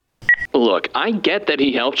Look, I get that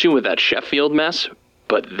he helped you with that Sheffield mess,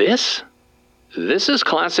 but this? This is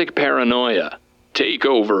classic paranoia.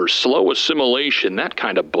 Takeover, slow assimilation, that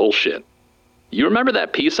kind of bullshit. You remember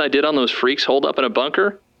that piece I did on those freaks holed up in a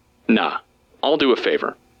bunker? Nah, I'll do a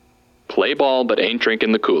favor. Play ball, but ain't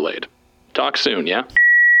drinking the Kool-Aid. Talk soon, yeah?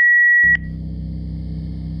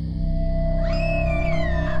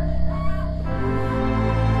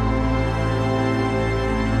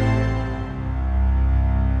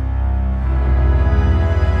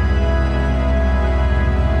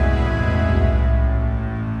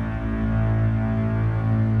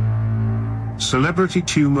 Celebrity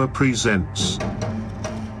Tumor presents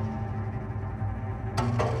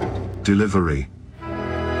Delivery.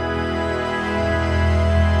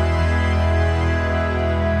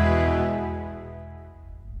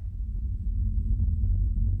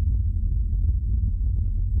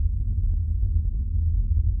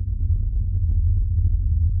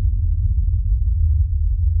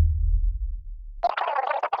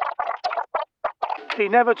 He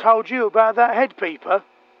never told you about that head peeper?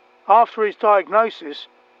 After his diagnosis,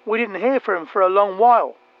 we didn't hear from him for a long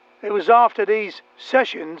while. It was after these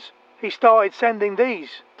sessions he started sending these.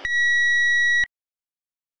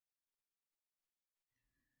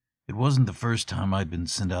 It wasn't the first time I'd been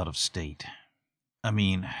sent out of state. I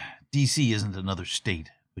mean, D.C. isn't another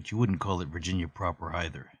state, but you wouldn't call it Virginia proper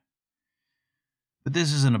either. But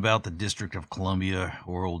this isn't about the District of Columbia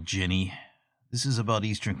or Old Jenny. This is about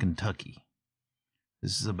Eastern Kentucky.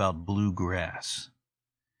 This is about bluegrass.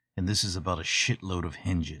 And this is about a shitload of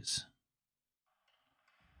hinges.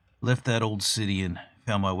 Left that old city and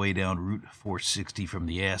found my way down Route 460 from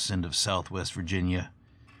the ass end of Southwest Virginia,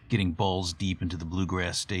 getting balls deep into the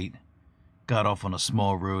bluegrass state. Got off on a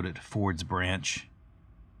small road at Ford's Branch.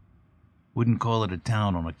 Wouldn't call it a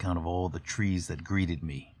town on account of all the trees that greeted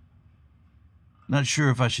me. Not sure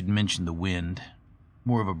if I should mention the wind.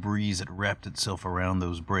 More of a breeze that wrapped itself around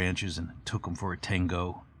those branches and took them for a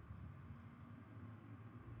tango.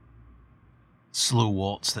 Slow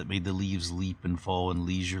waltz that made the leaves leap and fall in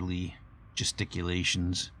leisurely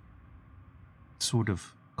gesticulations. It sort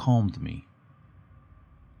of calmed me.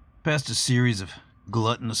 Past a series of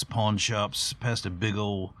gluttonous pawn shops, past a big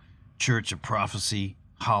old church of prophecy,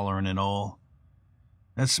 hollering and all.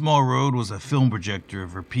 That small road was a film projector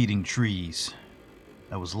of repeating trees.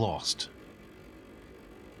 I was lost.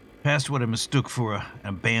 Past what I mistook for an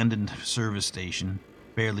abandoned service station,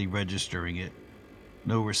 barely registering it.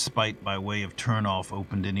 No respite by way of turnoff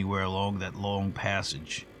opened anywhere along that long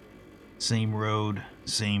passage. Same road,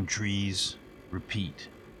 same trees, repeat.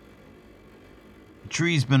 The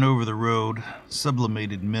trees bent over the road,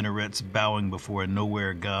 sublimated minarets bowing before a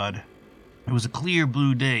nowhere god. It was a clear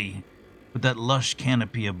blue day, but that lush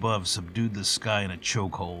canopy above subdued the sky in a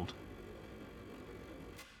chokehold.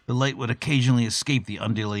 The light would occasionally escape the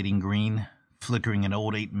undulating green, flickering an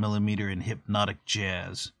old 8mm in hypnotic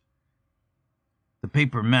jazz. The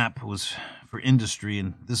paper map was for industry,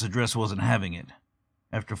 and this address wasn't having it.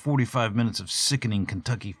 After 45 minutes of sickening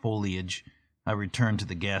Kentucky foliage, I returned to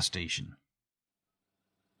the gas station.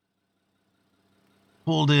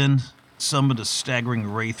 Pulled in, summoned a staggering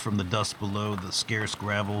wraith from the dust below the scarce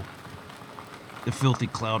gravel. The filthy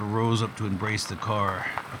cloud rose up to embrace the car,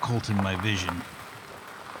 occulting my vision.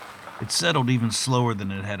 It settled even slower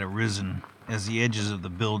than it had arisen, as the edges of the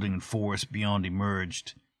building and forest beyond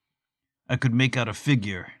emerged. I could make out a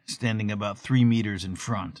figure standing about 3 meters in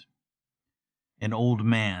front. An old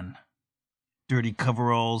man, dirty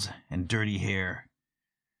coveralls and dirty hair.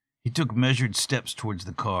 He took measured steps towards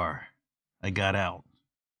the car. I got out.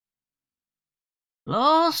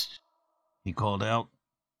 "Lost?" He called out.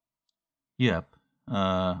 "Yep,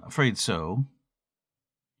 afraid so."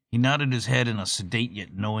 He nodded his head in a sedate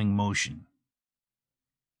yet knowing motion.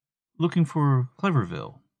 "Looking for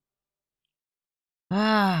Cleverville."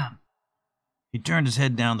 "Ah." He turned his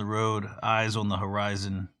head down the road, eyes on the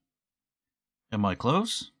horizon. "Am I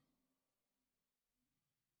close?"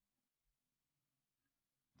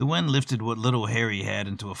 The wind lifted what little hair he had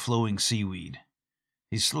into a flowing seaweed.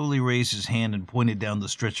 He slowly raised his hand and pointed down the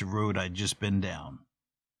stretch of road I'd just been down.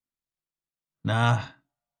 "Nah,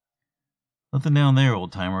 nothing down there,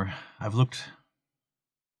 old-timer. I've looked."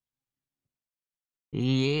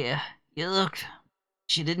 "Yeah, you looked.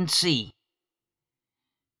 She didn't see."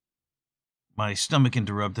 My stomach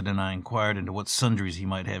interrupted, and I inquired into what sundries he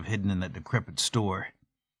might have hidden in that decrepit store.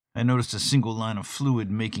 I noticed a single line of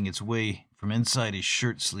fluid making its way from inside his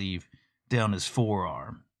shirt sleeve down his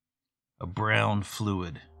forearm. A brown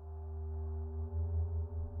fluid.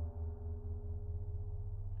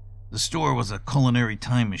 The store was a culinary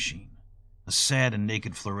time machine, a A sad and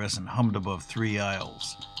naked fluorescent hummed above 3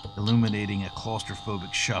 aisles, illuminating a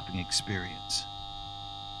claustrophobic shopping experience.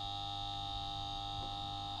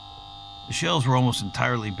 The shelves were almost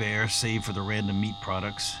entirely bare, save for the random meat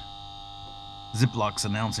products. Ziplocs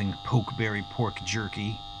announcing pokeberry pork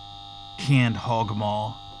jerky, canned hog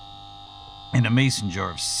maw, and a mason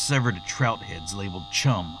jar of severed trout heads labeled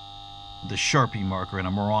chum, with a Sharpie marker in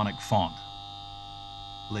a moronic font,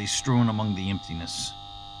 lay strewn among the emptiness.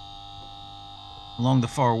 Along the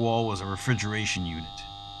far wall was a refrigeration unit.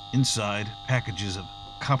 Inside, packages of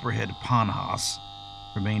Copperhead Panhas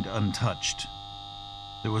remained untouched.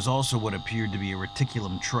 There was also what appeared to be a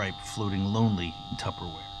reticulum tripe floating lonely in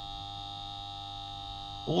Tupperware.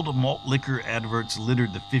 Old malt liquor adverts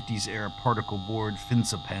littered the 50s-era particle board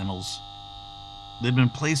Finsa panels. They'd been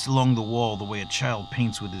placed along the wall the way a child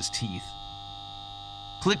paints with his teeth.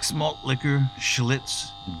 Click's malt liquor,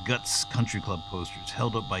 Schlitz, and Guts country club posters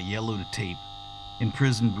held up by yellowed tape,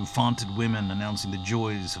 imprisoned bouffanted women announcing the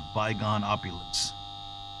joys of bygone opulence.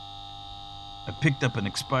 I picked up an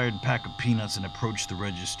expired pack of peanuts and approached the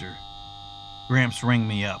register. Gramps rang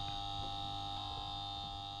me up.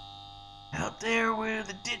 Out there where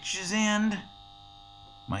the ditches end.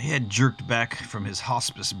 My head jerked back from his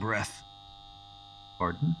hospice breath.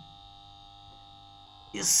 Pardon?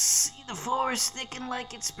 You see the forest thickening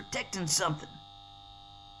like it's protecting something.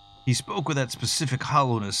 He spoke with that specific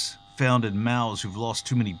hollowness found in mouths who've lost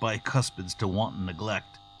too many bicuspids to wanton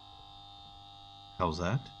neglect. How's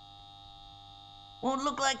that? Won't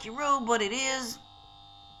look like your road, but it is.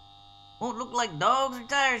 Won't look like dogs or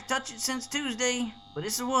tires touch it since Tuesday, but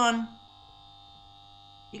it's the one.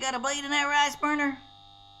 You got a blade in that rice burner?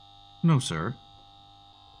 No, sir.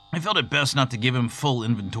 I felt it best not to give him full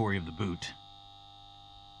inventory of the boot.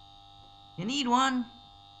 You need one?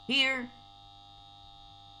 Here.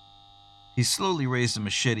 He slowly raised a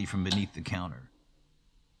machete from beneath the counter.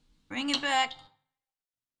 Bring it back.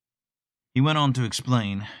 He went on to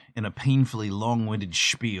explain, in a painfully long-winded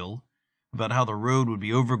spiel, about how the road would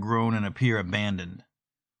be overgrown and appear abandoned.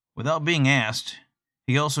 Without being asked,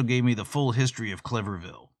 he also gave me the full history of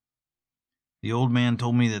Cleverville. The old man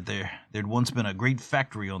told me that there'd once been a great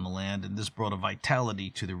factory on the land, and this brought a vitality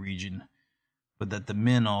to the region, but that the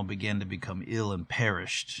men all began to become ill and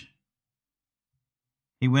perished.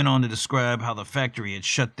 He went on to describe how the factory had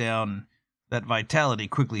shut down, and that vitality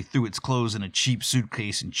quickly threw its clothes in a cheap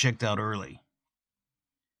suitcase and checked out early.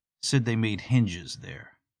 Said they made hinges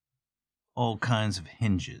there. All kinds of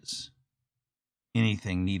hinges.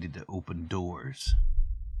 Anything needed to open doors.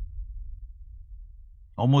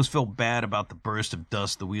 Almost felt bad about the burst of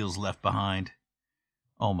dust the wheels left behind.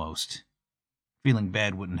 Almost. Feeling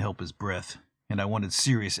bad wouldn't help his breath, and I wanted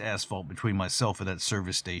serious asphalt between myself and that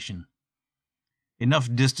service station.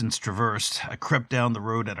 Enough distance traversed, I crept down the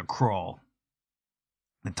road at a crawl.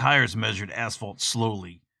 The tires measured asphalt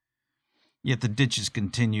slowly, yet the ditches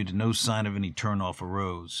continued and no sign of any turnoff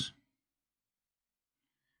arose.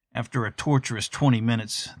 After a torturous 20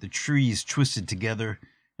 minutes, the trees twisted together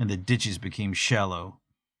and the ditches became shallow.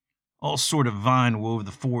 All sort of vine wove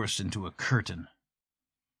the forest into a curtain.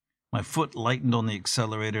 My foot lightened on the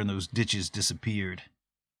accelerator and those ditches disappeared.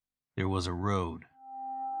 There was a road.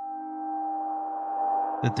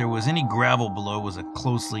 That there was any gravel below was a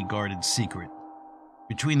closely guarded secret.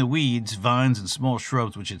 Between the weeds, vines, and small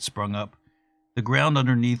shrubs which had sprung up, the ground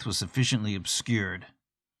underneath was sufficiently obscured.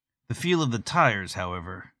 The feel of the tires,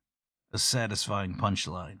 however, a satisfying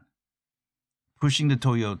punchline. Pushing the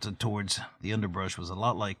Toyota towards the underbrush was a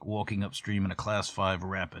lot like walking upstream in a Class 5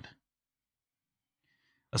 rapid.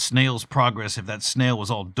 A snail's progress if that snail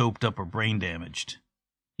was all doped up or brain damaged.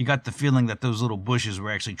 You got the feeling that those little bushes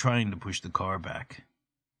were actually trying to push the car back.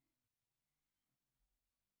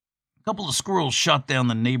 A couple of squirrels shot down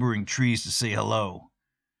the neighboring trees to say hello.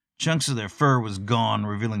 Chunks of their fur was gone,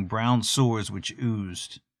 revealing brown sores which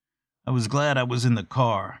oozed. I was glad I was in the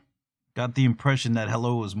car. Got the impression that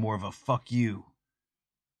hello was more of a fuck you.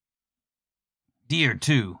 Deer,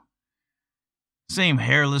 too. Same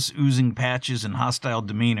hairless, oozing patches and hostile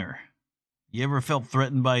demeanor. You ever felt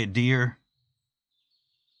threatened by a deer?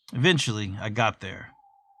 Eventually, I got there.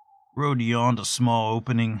 Road yawned a small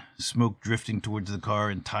opening, smoke drifting towards the car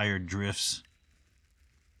in tired drifts.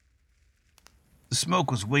 The smoke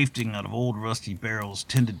was wafting out of old rusty barrels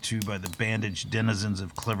tended to by the bandaged denizens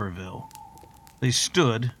of Cleverville. They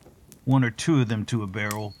stood, one or two of them to a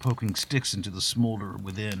barrel, poking sticks into the smolder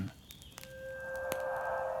within.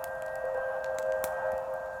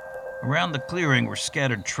 Around the clearing were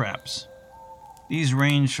scattered traps. These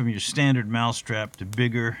ranged from your standard mousetrap to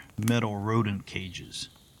bigger, metal rodent cages.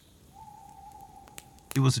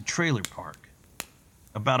 It was a trailer park.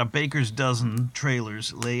 About a baker's dozen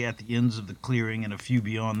trailers lay at the ends of the clearing and a few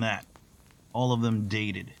beyond that, all of them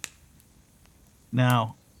dated.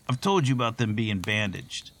 Now, I've told you about them being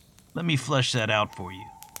bandaged. Let me flesh that out for you.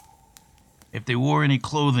 If they wore any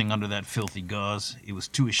clothing under that filthy gauze, it was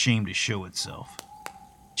too ashamed to show itself.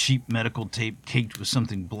 Cheap medical tape caked with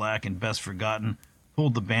something black and best forgotten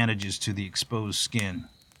pulled the bandages to the exposed skin.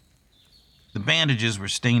 The bandages were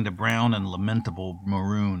stained a brown and lamentable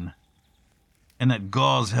maroon, and that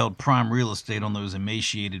gauze held prime real estate on those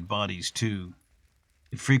emaciated bodies, too.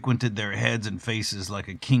 It frequented their heads and faces like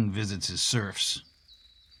a king visits his serfs.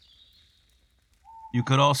 You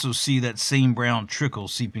could also see that same brown trickle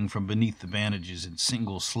seeping from beneath the bandages in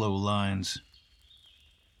single, slow lines.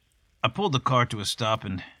 I pulled the car to a stop,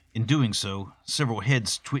 and in doing so, several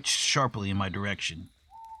heads twitched sharply in my direction.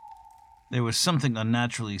 There was something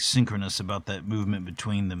unnaturally synchronous about that movement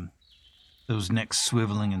between them, those necks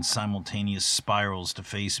swiveling in simultaneous spirals to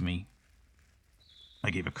face me. I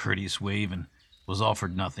gave a courteous wave and was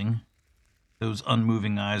offered nothing. Those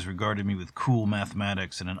unmoving eyes regarded me with cool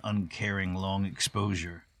mathematics and an uncaring long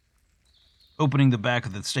exposure. Opening the back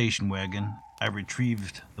of the station wagon, I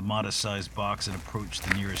retrieved the modest-sized box and approached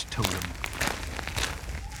the nearest totem.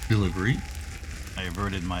 Delivery? I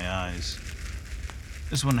averted my eyes.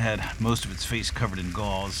 This one had most of its face covered in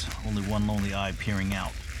gauze, only one lonely eye peering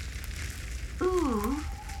out. Who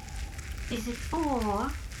is it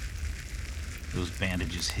for? Those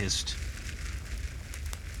bandages hissed.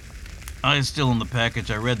 Eyes still on the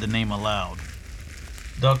package, I read the name aloud.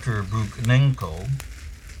 Dr. Brukhnenko.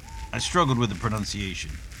 I struggled with the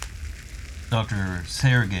pronunciation. Dr.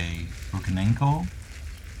 Sergei Brukhnenko.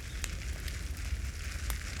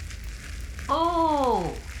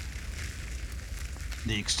 Oh!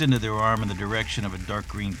 They extended their arm in the direction of a dark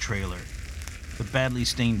green trailer. The badly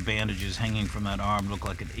stained bandages hanging from that arm looked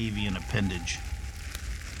like an avian appendage.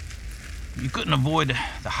 You couldn't avoid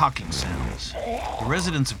the hawking sounds. The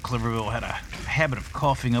residents of Cleverville had a habit of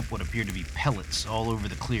coughing up what appeared to be pellets all over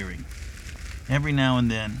the clearing. Every now and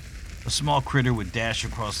then, a small critter would dash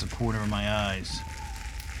across the corner of my eyes.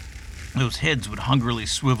 Those heads would hungrily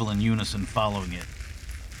swivel in unison following it.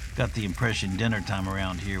 Got the impression dinner time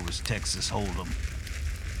around here was Texas Hold'em.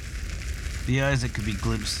 The eyes that could be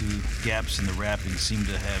glimpsed through gaps in the wrapping seemed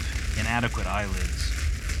to have inadequate eyelids.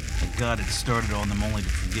 Like God had started on them only to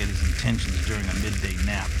forget his intentions during a midday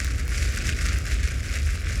nap.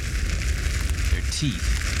 Their teeth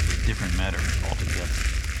were a different matter altogether.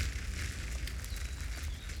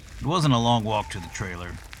 It wasn't a long walk to the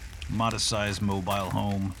trailer. A modest-sized mobile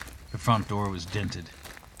home. The front door was dented.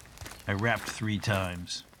 I rapped 3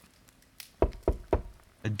 times.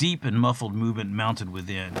 A deep and muffled movement mounted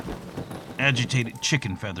within. Agitated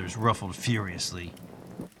chicken feathers ruffled furiously.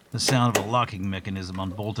 The sound of a locking mechanism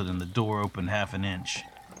unbolted and the door opened half an inch.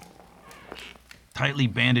 Tightly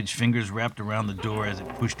bandaged fingers wrapped around the door as it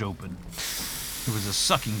pushed open. There was a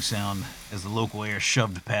sucking sound as the local air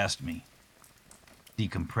shoved past me.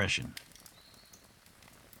 Decompression.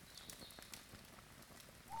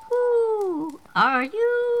 Who are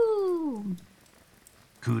you?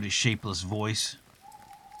 Cooed a shapeless voice.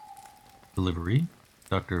 Delivery?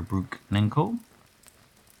 Dr. Brukhnenko?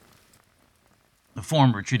 The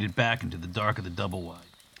form retreated back into the dark of the double-wide,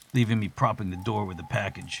 leaving me propping the door with the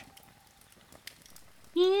package.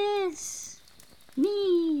 Yes,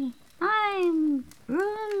 me. I'm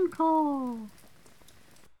Brunko.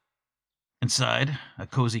 Inside, a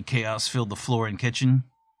cozy chaos filled the floor and kitchen.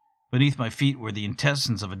 Beneath my feet were the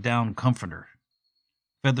intestines of a down comforter.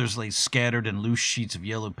 Feathers lay scattered in loose sheets of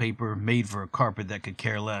yellow paper made for a carpet that could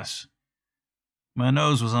care less. My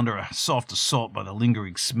nose was under a soft assault by the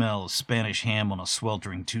lingering smell of Spanish ham on a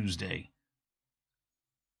sweltering Tuesday.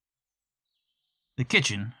 The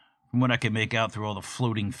kitchen, from what I could make out through all the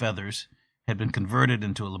floating feathers, had been converted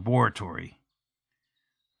into a laboratory.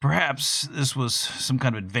 Perhaps this was some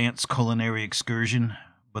kind of advanced culinary excursion,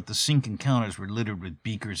 but the sink and counters were littered with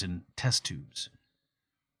beakers and test tubes.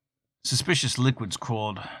 Suspicious liquids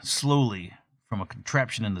crawled slowly from a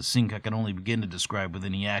contraption in the sink I could only begin to describe with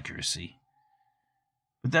any accuracy.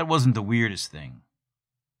 But that wasn't the weirdest thing.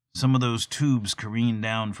 Some of those tubes careened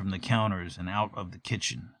down from the counters and out of the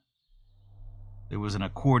kitchen. There was an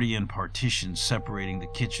accordion partition separating the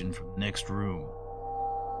kitchen from the next room.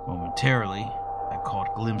 Momentarily, I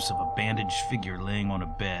caught a glimpse of a bandaged figure laying on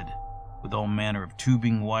a bed, with all manner of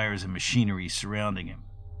tubing, wires, and machinery surrounding him.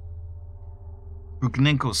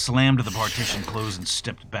 Brukhnenko slammed the partition closed and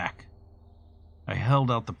stepped back. I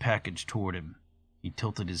held out the package toward him. He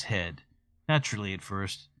tilted his head, naturally at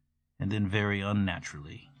first, and then very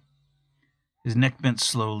unnaturally. His neck bent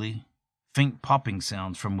slowly, faint popping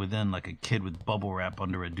sounds from within like a kid with bubble wrap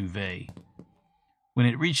under a duvet. When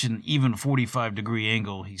it reached an even 45-degree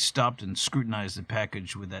angle, he stopped and scrutinized the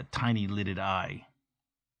package with that tiny lidded eye.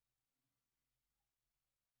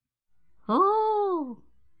 Oh,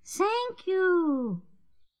 thank you.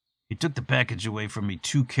 He took the package away from me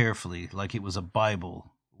too carefully, like it was a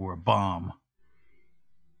Bible or a bomb.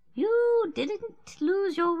 You didn't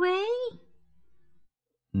lose your way?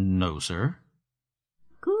 No, sir.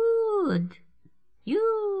 Good.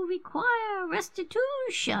 You require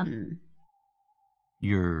restitution.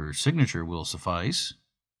 Your signature will suffice.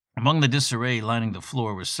 Among the disarray lining the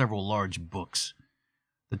floor were several large books.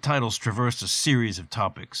 The titles traversed a series of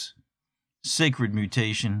topics: sacred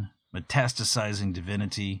mutation, metastasizing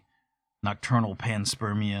divinity, nocturnal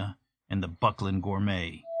panspermia, and the Buckland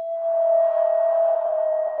Gourmet.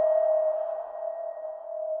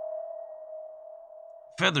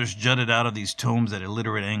 Feathers jutted out of these tomes at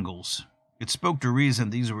illiterate angles. It spoke to reason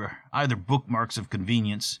these were either bookmarks of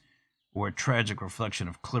convenience or a tragic reflection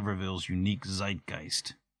of Cleverville's unique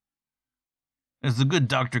zeitgeist. As the good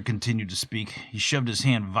doctor continued to speak, he shoved his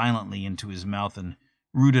hand violently into his mouth and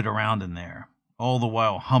rooted around in there, all the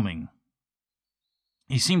while humming.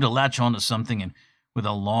 He seemed to latch onto something and, with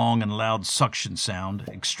a long and loud suction sound,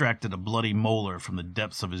 extracted a bloody molar from the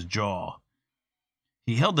depths of his jaw.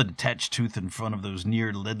 He held the detached tooth in front of those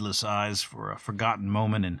near lidless eyes for a forgotten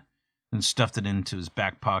moment and then stuffed it into his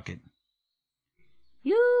back pocket.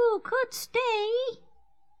 You could stay.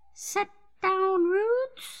 Set down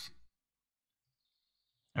roots.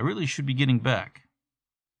 I really should be getting back.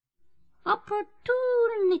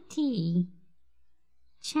 Opportunity.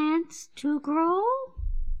 Chance to grow.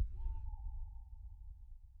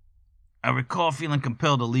 I recall feeling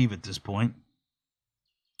compelled to leave at this point,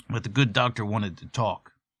 but the good doctor wanted to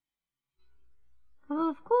talk.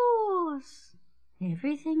 Of course.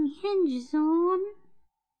 Everything hinges on.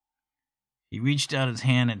 He reached out his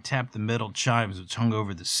hand and tapped the metal chimes which hung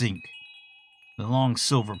over the sink. The long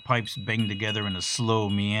silver pipes banged together in a slow,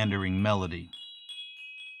 meandering melody.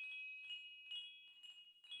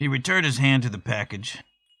 He returned his hand to the package.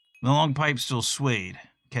 The long pipe still swayed,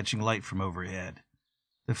 catching light from overhead.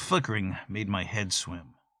 The flickering made my head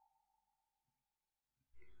swim.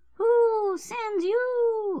 Who sends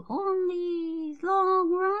you on these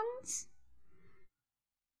long runs?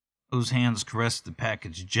 Those hands caressed the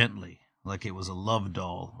package gently, like it was a love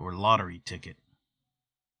doll or lottery ticket.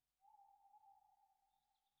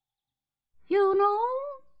 You know,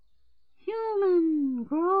 human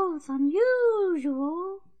growth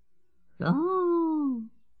unusual. Long.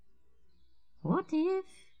 What if?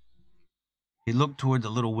 He looked toward the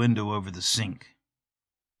little window over the sink.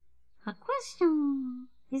 A question,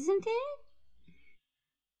 isn't it?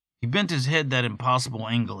 He bent his head that impossible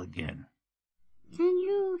angle again. Can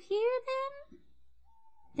you hear them?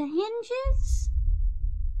 The hinges?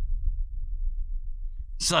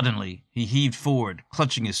 Suddenly, he heaved forward,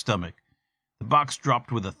 clutching his stomach. The box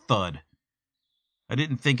dropped with a thud. I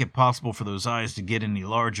didn't think it possible for those eyes to get any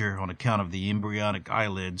larger on account of the embryonic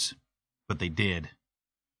eyelids, but they did.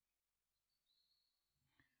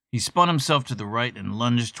 He spun himself to the right and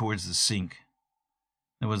lunged towards the sink.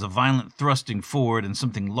 There was a violent thrusting forward and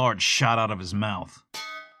something large shot out of his mouth.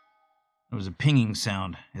 There was a pinging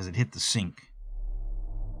sound as it hit the sink.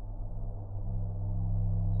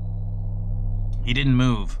 He didn't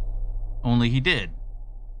move, only he did.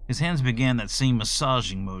 His hands began that same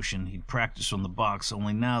massaging motion he'd practiced on the box,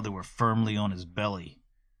 only now they were firmly on his belly.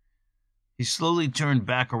 He slowly turned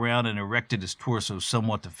back around and erected his torso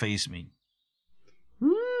somewhat to face me.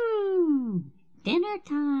 Dinner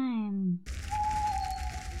time.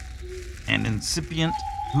 An incipient,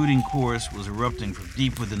 hooting chorus was erupting from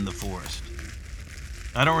deep within the forest.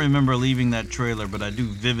 I don't remember leaving that trailer, but I do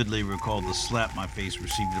vividly recall the slap my face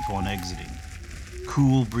received upon exiting.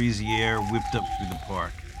 Cool, breezy air whipped up through the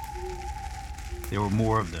park. There were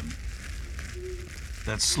more of them.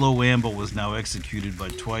 That slow amble was now executed by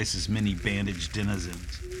twice as many bandaged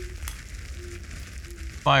denizens.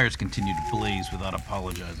 Fires continued to blaze without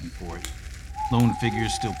apologizing for it. Lone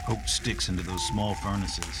figures still poked sticks into those small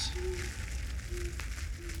furnaces.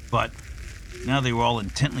 But now they were all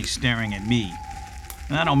intently staring at me.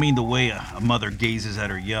 And I don't mean the way a mother gazes at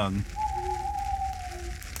her young.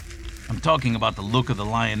 I'm talking about the look of the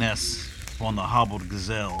lioness upon the hobbled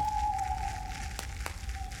gazelle.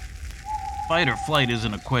 Fight or flight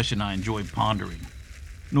isn't a question I enjoy pondering,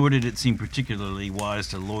 nor did it seem particularly wise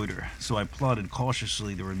to loiter, so I plodded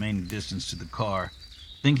cautiously the remaining distance to the car,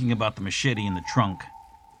 thinking about the machete in the trunk.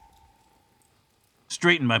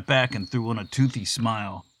 Straightened my back and threw on a toothy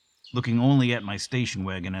smile, looking only at my station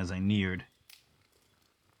wagon as I neared.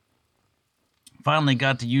 finally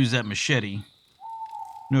got to use that machete.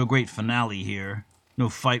 No great finale here. No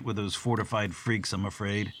fight with those fortified freaks, I'm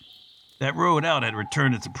afraid. That road out had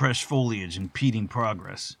returned its oppressed foliage, impeding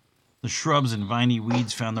progress. The shrubs and viney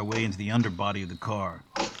weeds found their way into the underbody of the car.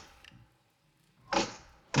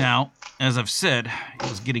 Now, as I've said, it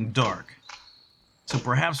was getting dark, so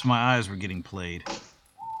perhaps my eyes were getting played.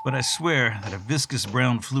 But I swear that a viscous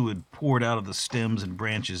brown fluid poured out of the stems and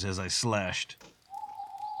branches as I slashed,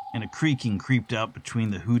 and a creaking creeped out between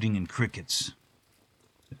the hooting and crickets.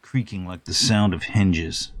 A creaking like the sound of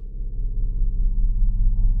hinges.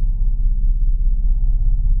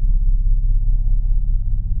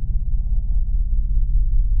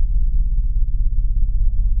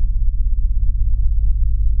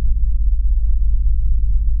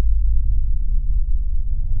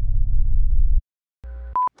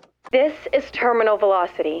 This is Terminal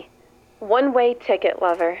Velocity. One-way ticket,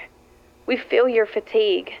 lover. We feel your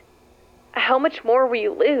fatigue. How much more will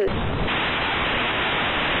you lose?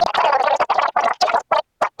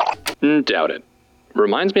 Doubt it.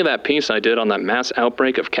 Reminds me of that piece I did on that mass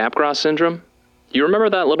outbreak of Capgras syndrome. You remember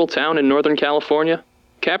that little town in Northern California?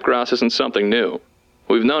 Capgras isn't something new.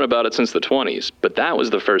 We've known about it since the 20s, but that was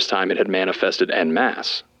the first time it had manifested en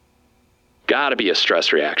masse. Gotta be a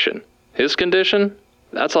stress reaction. His condition?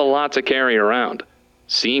 That's a lot to carry around.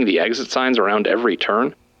 Seeing the exit signs around every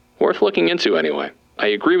turn? Worth looking into anyway. I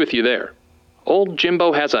agree with you there. Old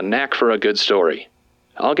Jimbo has a knack for a good story.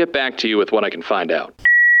 I'll get back to you with what I can find out.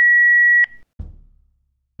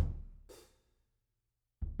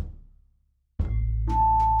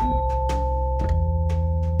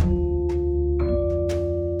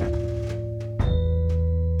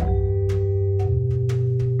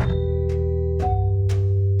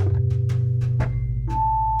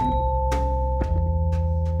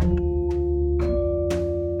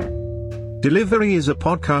 Delivery is a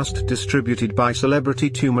podcast distributed by Celebrity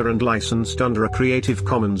Tumor and licensed under a Creative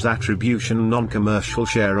Commons Attribution Non-Commercial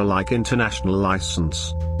Share-alike international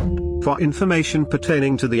license. For information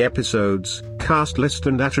pertaining to the episodes, cast list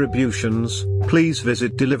and attributions, please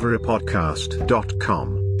visit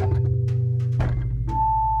deliverypodcast.com.